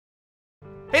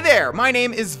Hey there, my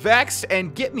name is Vexed,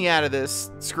 and get me out of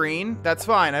this screen. That's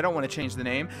fine, I don't want to change the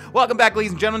name. Welcome back,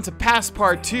 ladies and gentlemen, to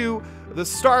Passpartout, the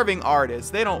starving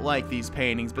artist. They don't like these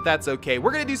paintings, but that's okay.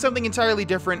 We're going to do something entirely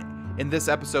different in this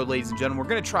episode, ladies and gentlemen. We're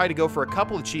going to try to go for a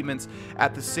couple achievements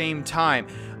at the same time.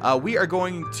 We are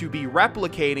going to be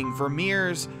replicating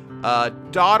Vermeer's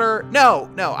daughter. No,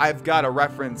 I've got a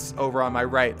reference over on my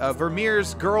right.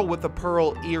 Vermeer's Girl with the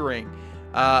Pearl Earring.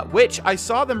 Which I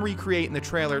saw them recreate in the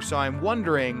trailer, so I'm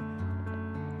wondering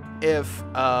if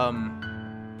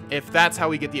that's how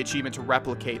we get the achievement to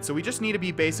replicate. So we just need to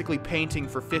be basically painting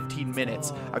for 15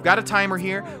 minutes. I've got a timer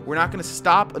here. We're not going to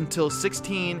stop until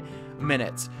 16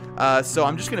 minutes. So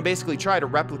I'm just going to basically try to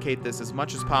replicate this as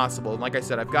much as possible. And like I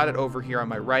said, I've got it over here on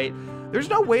my right. There's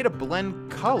no way to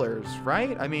blend colors,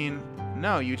 right? I mean,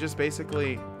 no, you just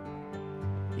basically...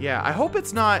 Yeah, I hope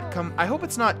it's not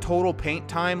total paint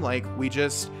time, like we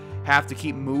just have to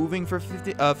keep moving for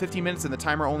 15 minutes and the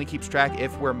timer only keeps track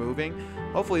if we're moving.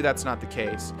 Hopefully that's not the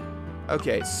case.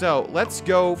 Okay, so let's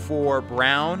go for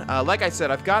brown. Like I said,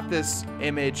 I've got this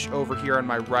image over here on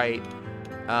my right.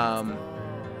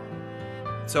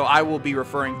 So I will be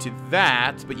referring to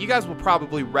that, but you guys will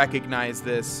probably recognize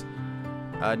this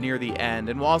near the end.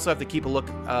 And we'll also have to keep a look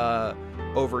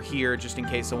over here just in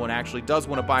case someone actually does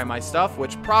want to buy my stuff,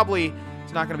 which probably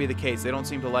is not going to be the case. They don't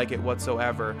seem to like it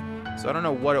whatsoever. So I don't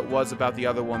know what it was about the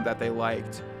other one that they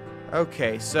liked.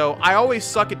 Okay, so I always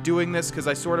suck at doing this because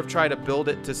I sort of try to build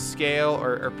it to scale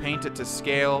or paint it to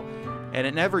scale, and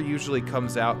it never usually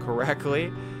comes out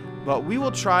correctly. But we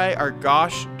will try our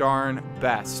gosh darn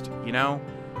best, you know?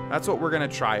 That's what we're going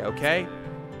to try, okay?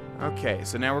 Okay,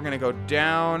 so now we're going to go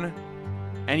down.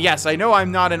 And yes, I know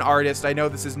I'm not an artist. I know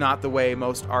this is not the way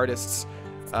most artists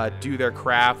do their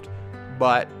craft,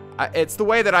 but it's the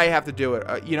way that I have to do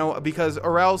it, you know, because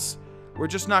or else we're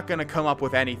just not going to come up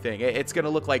with anything. It's going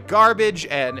to look like garbage,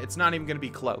 and it's not even going to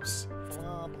be close.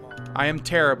 I am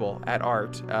terrible at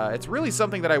art. It's really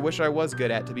something that I wish I was good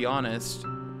at, to be honest,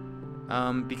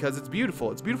 because it's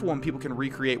beautiful. It's beautiful when people can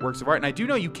recreate works of art, and I do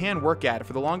know you can work at it.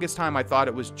 For the longest time, I thought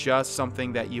it was just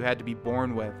something that you had to be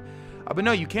born with. But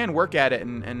no, you can work at it,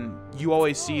 and you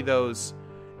always see those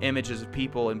images of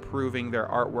people improving their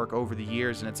artwork over the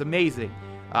years, and it's amazing.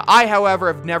 I, however,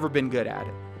 have never been good at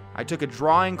it. I took a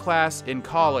drawing class in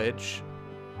college.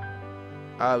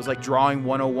 It was like Drawing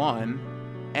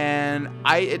 101, and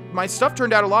my stuff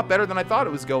turned out a lot better than I thought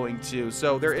it was going to,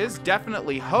 so there is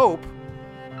definitely hope.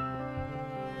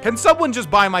 Can someone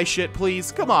just buy my shit,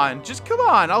 please? Come on, just come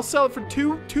on. I'll sell it for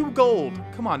two gold.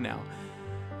 Come on now.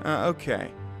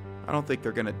 Okay. I don't think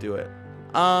they're gonna do it.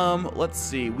 Let's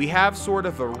see. We have sort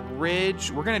of a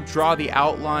ridge. We're gonna draw the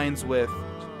outlines with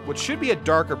what should be a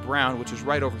darker brown, which is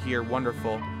right over here.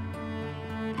 Wonderful.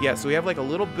 Yeah, so we have like a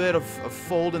little bit of a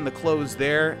fold in the clothes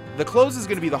there. The clothes is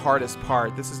gonna be the hardest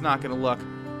part. This is not gonna look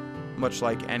much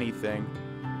like anything.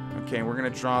 Okay, we're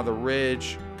gonna draw the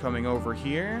ridge coming over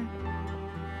here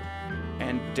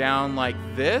and down like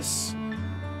this.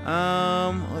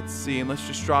 Let's see, and let's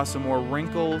just draw some more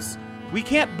wrinkles. We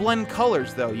can't blend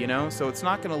colors, though, you know, so it's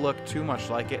not going to look too much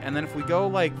like it. And then if we go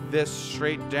like this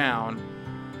straight down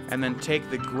and then take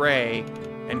the gray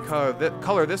and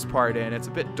color this part in, it's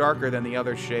a bit darker than the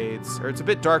other shades, or it's a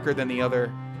bit darker than the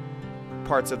other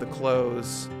parts of the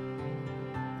clothes.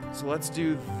 So let's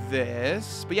do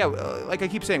this. But yeah, like I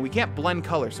keep saying, we can't blend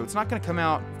colors, so it's not going to come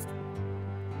out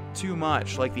too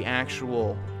much like the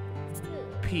actual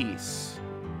piece.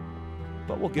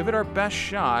 But we'll give it our best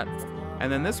shot.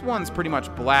 And then this one's pretty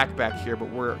much black back here, but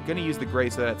we're going to use the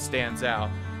gray so that it stands out.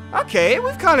 Okay,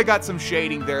 we've kind of got some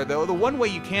shading there, though. The one way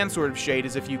you can sort of shade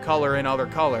is if you color in other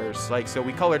colors. Like, so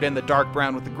we colored in the dark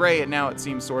brown with the gray, and now it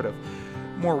seems sort of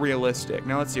more realistic.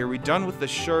 Now, let's see. Are we done with the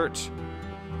shirt?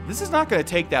 This is not going to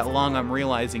take that long, I'm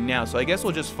realizing now, so I guess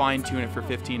we'll just fine-tune it for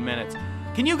 15 minutes.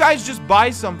 Can you guys just buy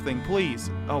something,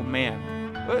 please? Oh, man.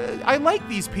 I like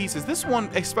these pieces. This one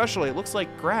especially, it looks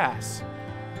like grass.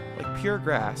 Like pure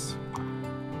grass.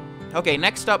 Okay,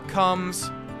 next up comes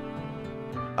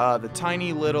the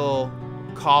tiny little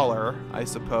collar, I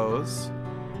suppose.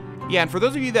 Yeah, and for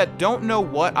those of you that don't know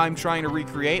what I'm trying to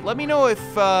recreate, let me know if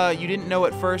you didn't know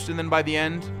at first and then by the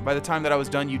end, by the time that I was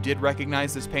done, you did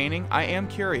recognize this painting. I am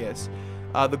curious.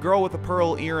 The Girl with the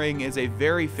Pearl Earring is a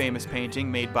very famous painting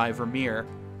made by Vermeer.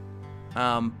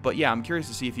 But yeah, I'm curious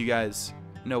to see if you guys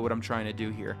know what I'm trying to do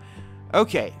here.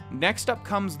 Okay, next up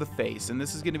comes the face, and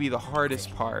this is going to be the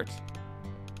hardest part.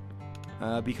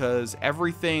 Because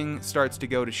everything starts to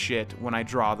go to shit when I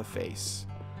draw the face.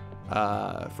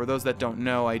 For those that don't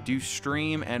know, I do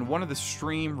stream, and one of the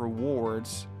stream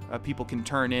rewards people can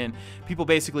turn in. People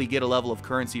basically get a level of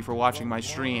currency for watching my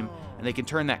stream, and they can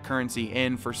turn that currency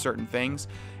in for certain things.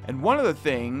 And one of the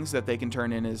things that they can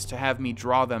turn in is to have me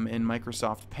draw them in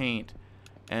Microsoft Paint.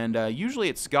 And usually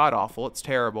it's god-awful, it's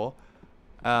terrible.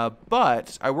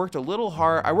 But I worked a little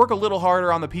hard. I work a little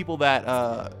harder on the people that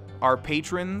are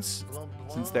patrons,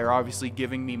 since they're obviously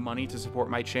giving me money to support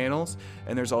my channels.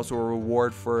 And there's also a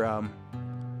reward for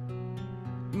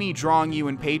me drawing you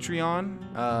in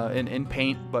Patreon, in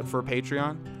Paint, but for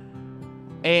Patreon.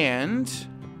 And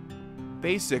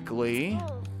basically,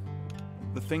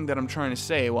 the thing that I'm trying to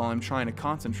say while I'm trying to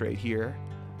concentrate here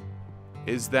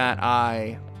is that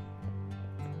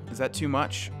is that too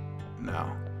much?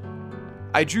 No.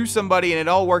 I drew somebody and it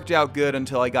all worked out good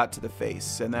until I got to the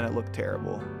face, and then it looked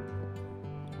terrible.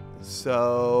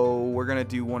 So we're gonna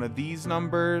do one of these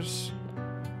numbers.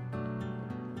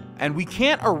 And we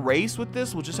can't erase with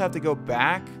this, we'll just have to go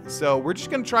back. So we're just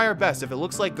gonna try our best. If it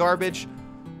looks like garbage,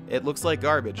 it looks like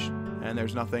garbage. And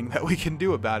there's nothing that we can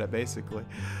do about it, basically.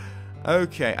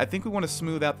 Okay, I think we want to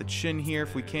smooth out the chin here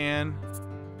if we can.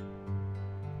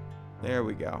 There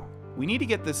we go. We need to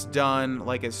get this done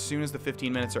like as soon as the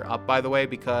 15 minutes are up, by the way,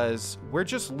 because we're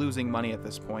just losing money at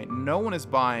this point. No one is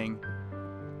buying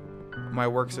my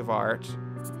works of art.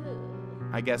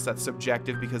 I guess that's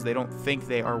subjective because they don't think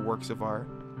they are works of art.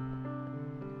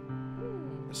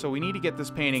 So we need to get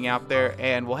this painting out there,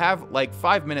 and we'll have like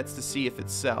 5 minutes to see if it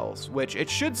sells, which it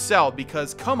should sell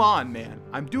because, come on, man.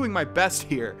 I'm doing my best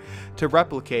here to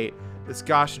replicate this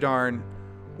gosh darn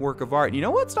work of art. And you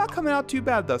know what? It's not coming out too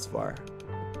bad thus far.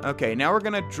 Okay, now we're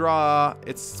going to draw,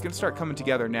 it's going to start coming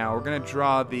together now. We're going to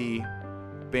draw the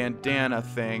bandana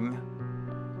thing,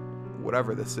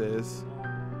 whatever this is.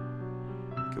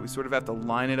 Okay, we sort of have to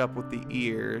line it up with the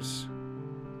ears.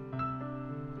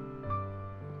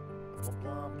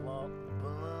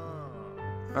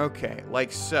 Okay,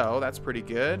 like so. That's pretty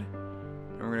good.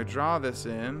 And we're going to draw this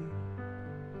in.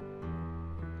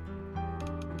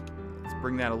 Let's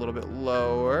bring that a little bit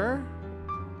lower.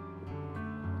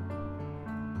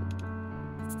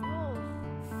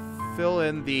 Fill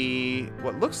in the,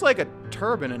 what looks like a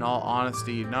turban in all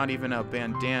honesty, not even a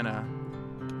bandana.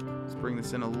 Let's bring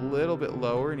this in a little bit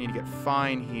lower. Need to get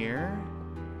fine here.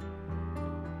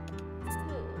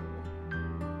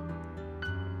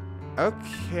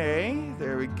 Okay,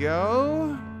 there we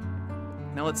go.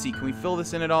 Now let's see, can we fill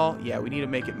this in at all? Yeah, we need to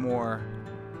make it more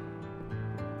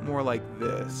like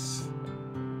this.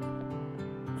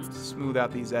 Smooth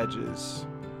out these edges.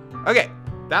 Okay,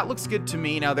 that looks good to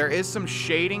me. Now there is some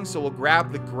shading, so we'll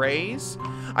grab the grays.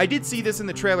 I did see this in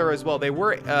the trailer as well. They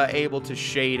were able to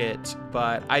shade it,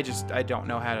 but I don't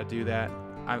know how to do that.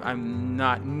 I'm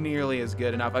not nearly as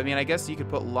good enough. I mean, I guess you could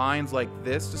put lines like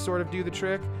this to sort of do the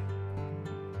trick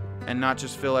and not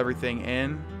just fill everything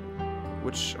in,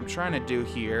 which I'm trying to do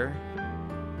here.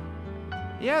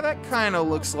 Yeah, that kind of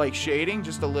looks like shading,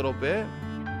 just a little bit.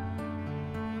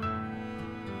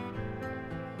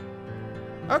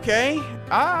 Okay,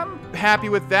 I'm happy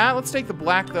with that. Let's take the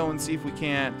black, though, and see if we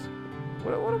can't...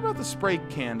 What about the spray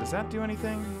can? Does that do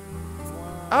anything?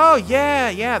 Oh,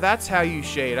 yeah, that's how you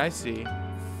shade. I see.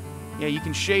 Yeah, you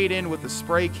can shade in with the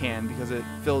spray can because it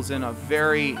fills in a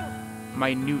very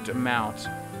minute amount.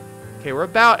 Okay, we're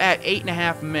about at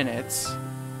 8.5 minutes.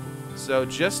 So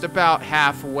just about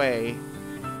halfway.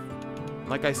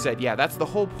 Like I said, yeah, that's the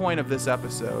whole point of this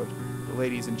episode,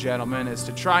 ladies and gentlemen, is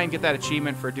to try and get that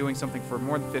achievement for doing something for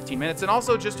more than 15 minutes, and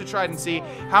also just to try and see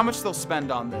how much they'll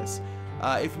spend on this.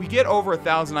 If we get over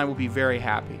 1,000, I will be very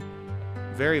happy.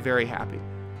 Very, very happy.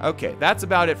 Okay, that's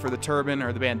about it for the turban,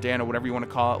 or the bandana, whatever you want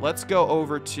to call it. Let's go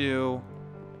over to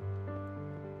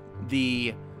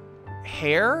the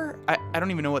hair. I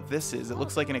don't even know what this is. It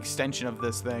looks like an extension of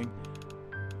this thing.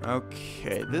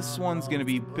 Okay, this one's going to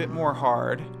be a bit more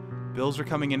hard. Bills are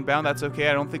coming inbound. That's okay.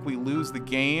 I don't think we lose the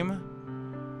game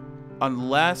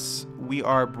unless we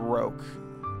are broke.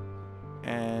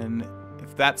 And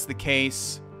if that's the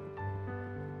case,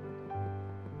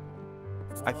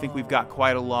 I think we've got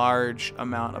quite a large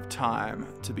amount of time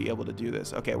to be able to do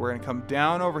this. Okay, we're going to come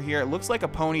down over here. It looks like a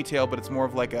ponytail, but it's more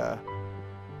of like a,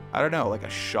 I don't know, like a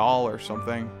shawl or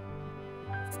something.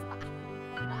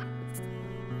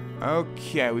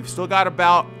 Okay, we've still got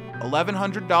about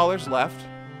 $1,100 left.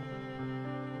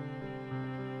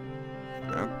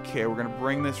 Okay, we're going to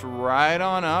bring this right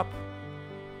on up.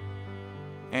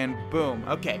 And boom.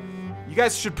 Okay, you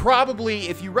guys should probably,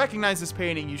 if you recognize this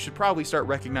painting, you should probably start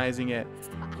recognizing it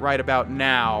right about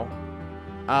now.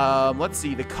 Let's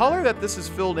see. The color that this is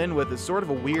filled in with is sort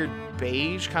of a weird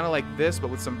beige, kind of like this, but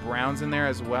with some browns in there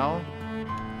as well.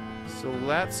 So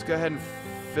let's go ahead and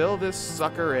fill this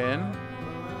sucker in.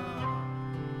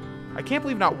 I can't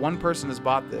believe not one person has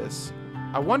bought this.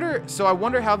 I wonder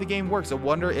how the game works. I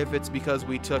wonder if it's because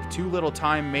we took too little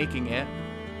time making it,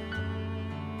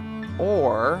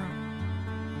 or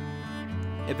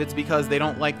if it's because they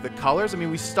don't like the colors. I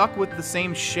mean, we stuck with the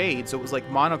same shade, so it was like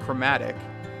monochromatic.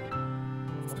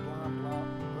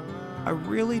 I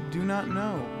really do not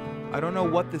know. I don't know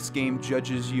what this game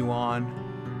judges you on.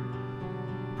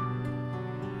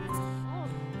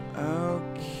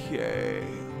 Okay.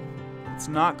 Let's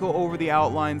not go over the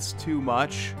outlines too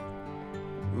much.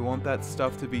 We want that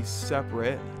stuff to be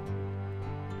separate.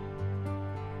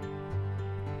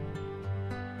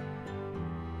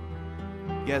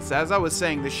 Yes, as I was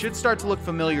saying, this should start to look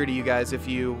familiar to you guys if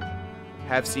you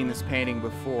have seen this painting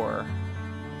before.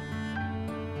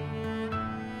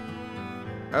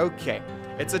 Okay.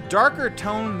 It's a darker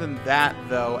tone than that,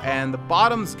 though, and the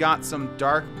bottom's got some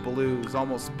dark blues,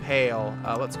 almost pale.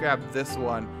 Let's grab this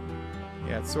one.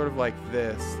 Yeah, it's sort of like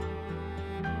this.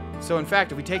 So, in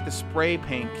fact, if we take the spray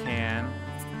paint can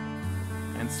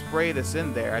and spray this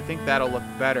in there, I think that'll look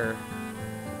better.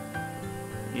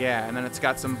 Yeah, and then it's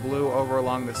got some blue over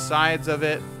along the sides of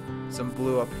it, some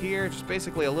blue up here, just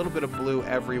basically a little bit of blue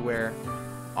everywhere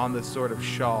on this sort of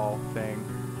shawl thing.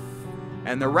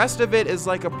 And the rest of it is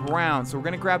like a brown. So we're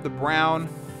going to grab the brown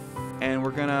and we're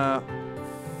going to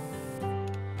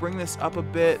bring this up a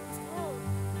bit.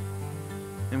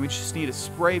 And we just need to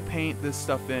spray paint this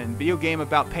stuff in. Video game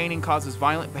about painting causes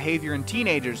violent behavior in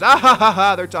teenagers. Ah ha ha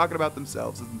ha, they're talking about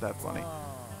themselves. Isn't that funny?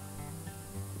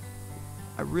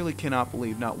 I really cannot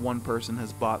believe not one person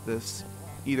has bought this.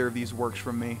 Either of these works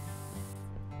from me.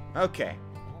 Okay.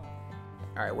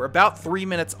 Alright, we're about 3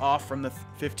 minutes off from the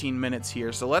 15 minutes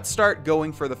here, so let's start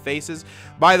going for the faces.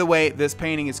 By the way, this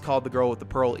painting is called The Girl with the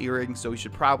Pearl Earrings, so we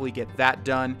should probably get that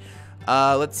done.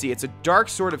 Let's see, it's a dark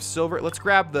sort of silver. Let's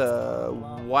grab the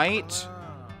white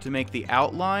to make the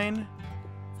outline.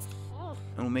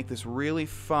 And we'll make this really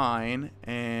fine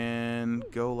and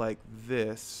go like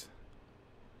this.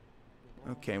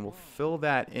 Okay, and we'll fill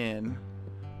that in.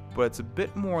 But it's a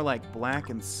bit more like black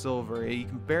and silver. You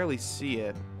can barely see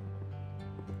it.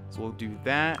 So we'll do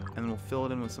that, and then we'll fill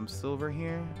it in with some silver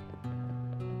here.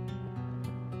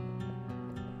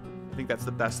 I think that's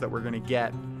the best that we're going to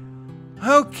get.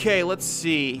 Okay, let's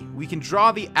see. We can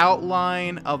draw the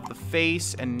outline of the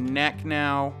face and neck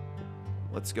now.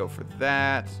 Let's go for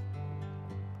that.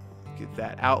 Get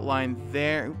that outline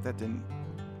there. Oop, that didn't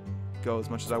go as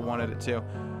much as I wanted it to.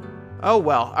 Oh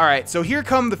well, alright, so here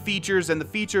come the features, and the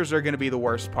features are going to be the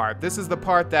worst part. This is the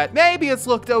part that maybe it's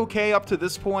looked okay up to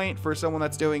this point for someone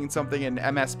that's doing something in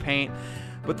MS Paint,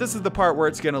 but this is the part where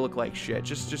it's going to look like shit.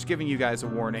 Just giving you guys a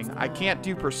warning. I can't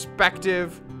do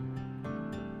perspective,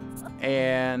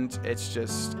 and it's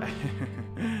just...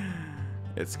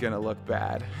 it's going to look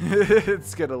bad.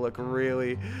 It's going to look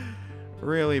really,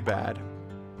 really bad.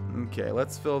 Okay,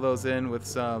 let's fill those in with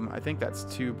some... I think that's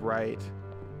too bright.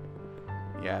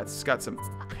 Yeah, it's got some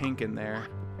pink in there.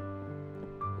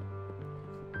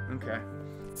 Okay.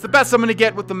 It's the best I'm going to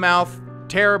get with the mouth.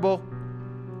 Terrible.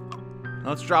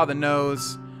 Let's draw the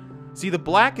nose. See, the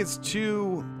black is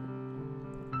too...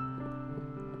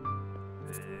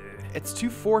 It's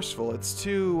too forceful. It's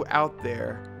too out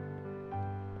there.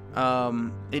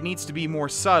 It needs to be more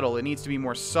subtle. It needs to be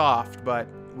more soft, but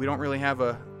we don't really have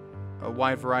a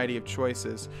wide variety of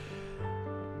choices.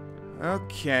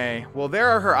 Okay, well there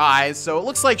are her eyes, so it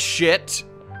looks like shit,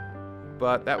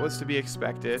 but that was to be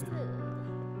expected.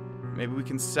 Maybe we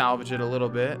can salvage it a little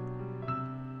bit.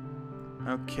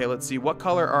 Okay, let's see, what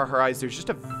color are her eyes? There's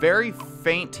just a very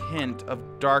faint hint of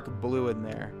dark blue in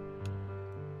there.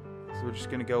 So we're just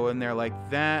gonna go in there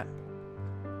like that.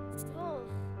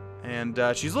 And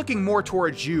she's looking more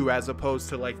towards you as opposed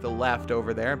to like the left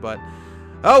over there, but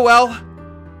oh well.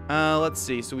 Let's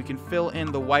see. So we can fill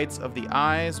in the whites of the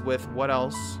eyes with what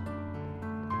else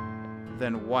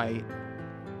than white.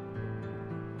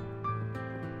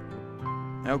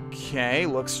 Okay,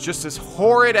 looks just as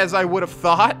horrid as I would have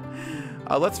thought.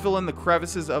 Let's fill in the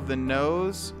crevices of the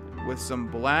nose with some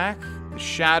black. The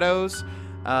shadows.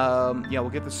 Yeah, we'll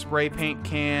get the spray paint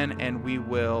can and we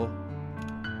will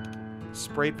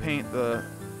spray paint the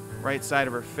right side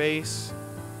of her face.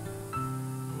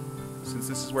 Since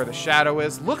this is where the shadow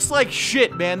is. Looks like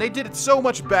shit, man. They did it so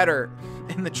much better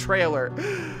in the trailer.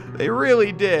 They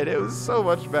really did. It was so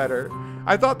much better.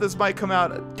 I thought this might come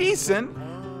out decent,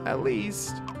 at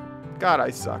least. God, I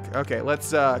suck. Okay,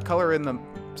 let's color in the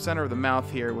center of the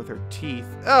mouth here with her teeth.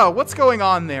 Oh, what's going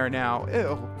on there now?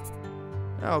 Ew.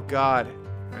 Oh, God.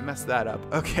 I messed that up.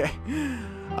 Okay.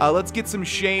 Let's get some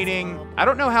shading. I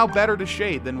don't know how better to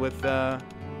shade than with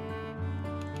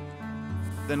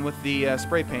the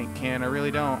spray paint can. I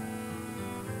really don't.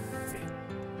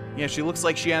 Yeah, she looks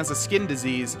like she has a skin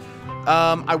disease.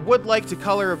 I would like to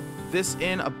color this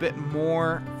in a bit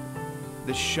more.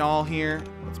 The shawl here.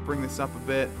 Let's bring this up a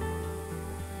bit.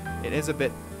 It is a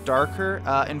bit darker.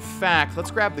 In fact, let's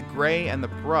grab the gray and the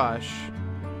brush.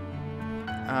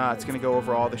 It's going to go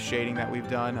over all the shading that we've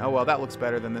done. Oh, well, that looks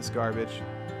better than this garbage.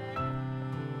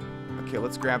 Okay,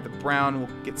 let's grab the brown.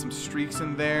 We'll get some streaks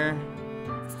in there.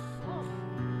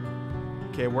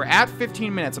 Okay, we're at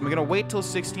 15 minutes. I'm going to wait till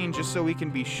 16 just so we can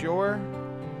be sure.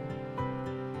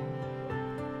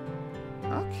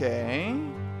 Okay.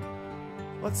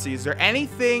 Let's see. Is there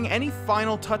anything, any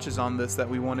final touches on this that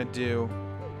we want to do?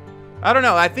 I don't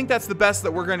know. I think that's the best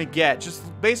that we're going to get. Just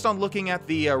based on looking at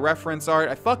the reference art.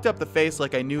 I fucked up the face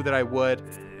like I knew that I would.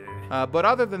 But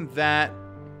other than that,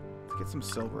 let's get some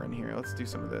silver in here. Let's do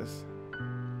some of this.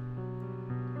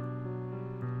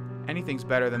 Anything's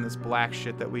better than this black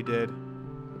shit that we did.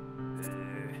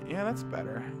 Yeah, that's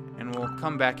better. And we'll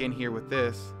come back in here with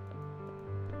this.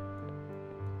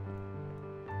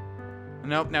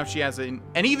 Nope, now she has an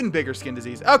even bigger skin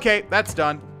disease. Okay, that's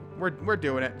done. We're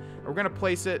doing it. We're going to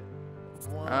place it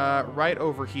right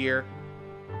over here.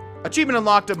 Achievement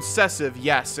unlocked, obsessive,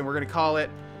 yes. And we're going to call it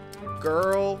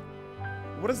Girl.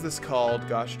 What is this called?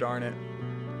 Gosh darn it.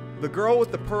 The girl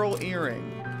with the pearl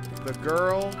earring. The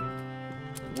girl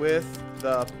with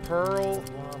the pearl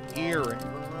earring.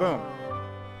 Boom.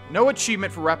 No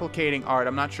achievement for replicating art.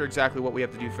 I'm not sure exactly what we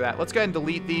have to do for that. Let's go ahead and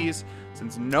delete these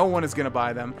since no one is going to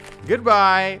buy them.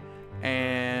 Goodbye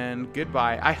and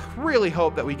goodbye. I really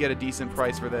hope that we get a decent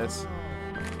price for this.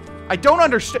 I don't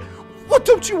understand. What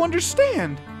don't you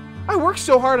understand? I worked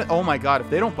so hard. Oh my god, if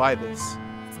they don't buy this,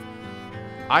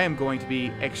 I am going to be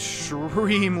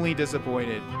extremely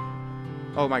disappointed.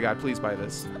 Oh my god, please buy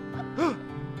this.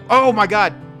 Oh my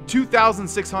god,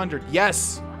 2,600.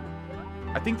 Yes.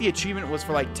 I think the achievement was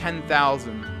for like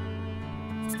 10,000.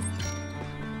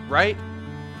 Right?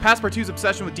 Passpartout's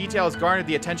obsession with detail has garnered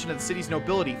the attention of the city's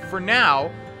nobility. For now,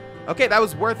 okay, that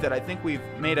was worth it. I think we've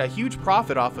made a huge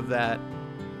profit off of that.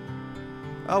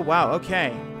 Oh, wow,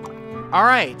 okay. All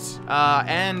right,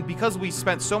 and because we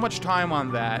spent so much time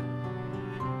on that,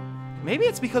 maybe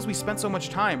it's because we spent so much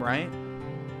time, right?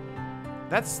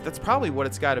 That's probably what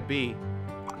it's got to be.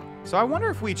 So I wonder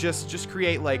if we just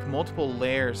create like multiple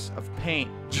layers of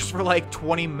paint just for like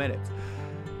 20 minutes.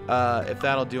 If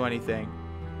that'll do anything.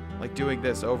 Like doing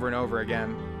this over and over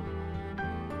again.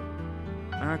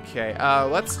 Okay,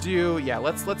 let's do, yeah,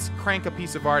 let's crank a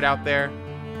piece of art out there.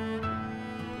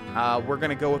 We're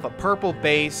gonna go with a purple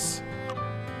base.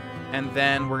 And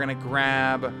then we're gonna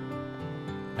grab,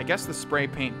 I guess, the spray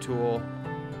paint tool.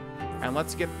 And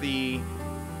let's get the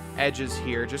edges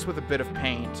here just with a bit of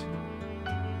paint.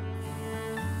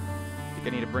 I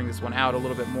need to bring this one out a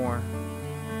little bit more.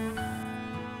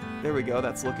 There we go,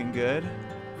 that's looking good.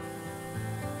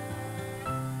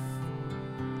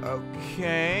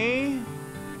 Okay.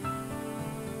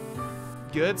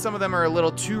 Good, some of them are a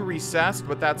little too recessed,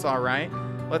 but that's all right.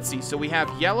 Let's see, so we have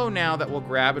yellow now that we'll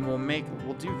grab, and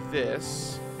we'll do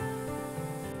this.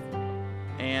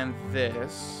 And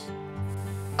this.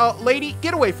 Oh, lady,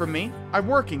 get away from me. I'm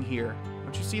working here.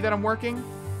 Don't you see that I'm working?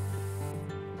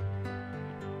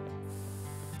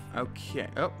 Okay.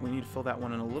 Oh, we need to fill that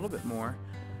one in a little bit more.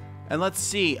 And let's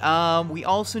see. We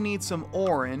also need some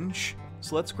orange.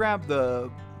 So let's grab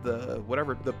the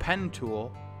pen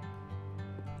tool.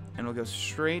 And we'll go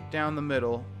straight down the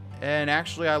middle. And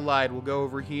actually, I lied. We'll go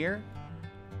over here.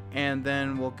 And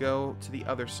then we'll go to the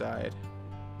other side.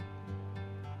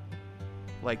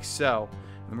 Like so.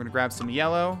 And we're going to grab some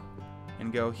yellow.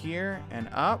 And go here and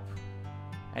up.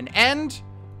 And end.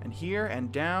 And here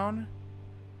and down.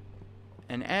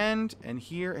 And end, and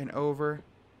here, and over,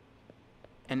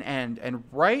 and end. And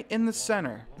right in the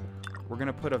center, we're going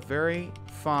to put a very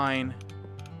fine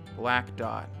black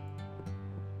dot.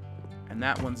 And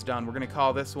that one's done. We're going to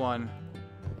call this one,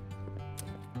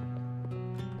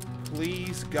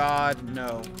 Please God,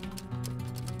 No.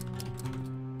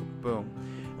 Boom.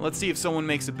 Let's see if someone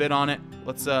makes a bid on it.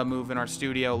 Let's move in our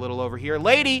studio a little over here.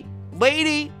 Lady!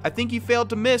 Lady! I think you failed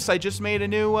to miss. I just made a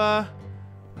new,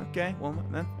 okay, well,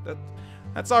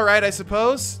 that's all right, I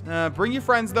suppose. Bring your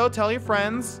friends, though. Tell your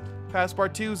friends.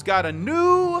 Passpartout's got a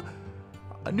new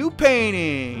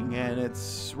painting, and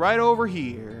it's right over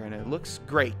here, and it looks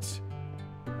great.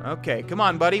 Okay, come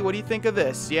on, buddy. What do you think of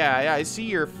this? Yeah, I see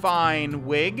your fine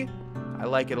wig. I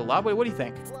like it a lot. Wait, what do you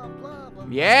think?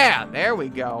 Yeah, there we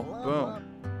go. Boom.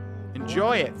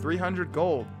 Enjoy it. 300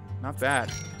 gold. Not bad.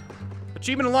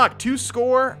 Achievement unlocked. 2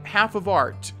 score, half of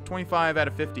art. 25 out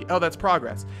of 50. Oh, that's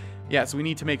progress. Yeah, so we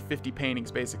need to make 50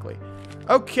 paintings, basically.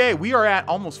 Okay, we are at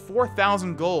almost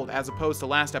 4,000 gold, as opposed to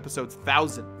last episode's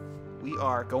 1,000. We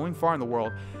are going far in the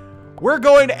world. We're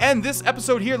going to end this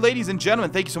episode here, ladies and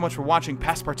gentlemen. Thank you so much for watching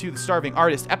Passpartout the Starving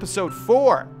Artist, episode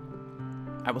 4.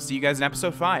 I will see you guys in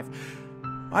episode 5.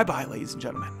 Bye-bye, ladies and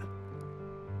gentlemen.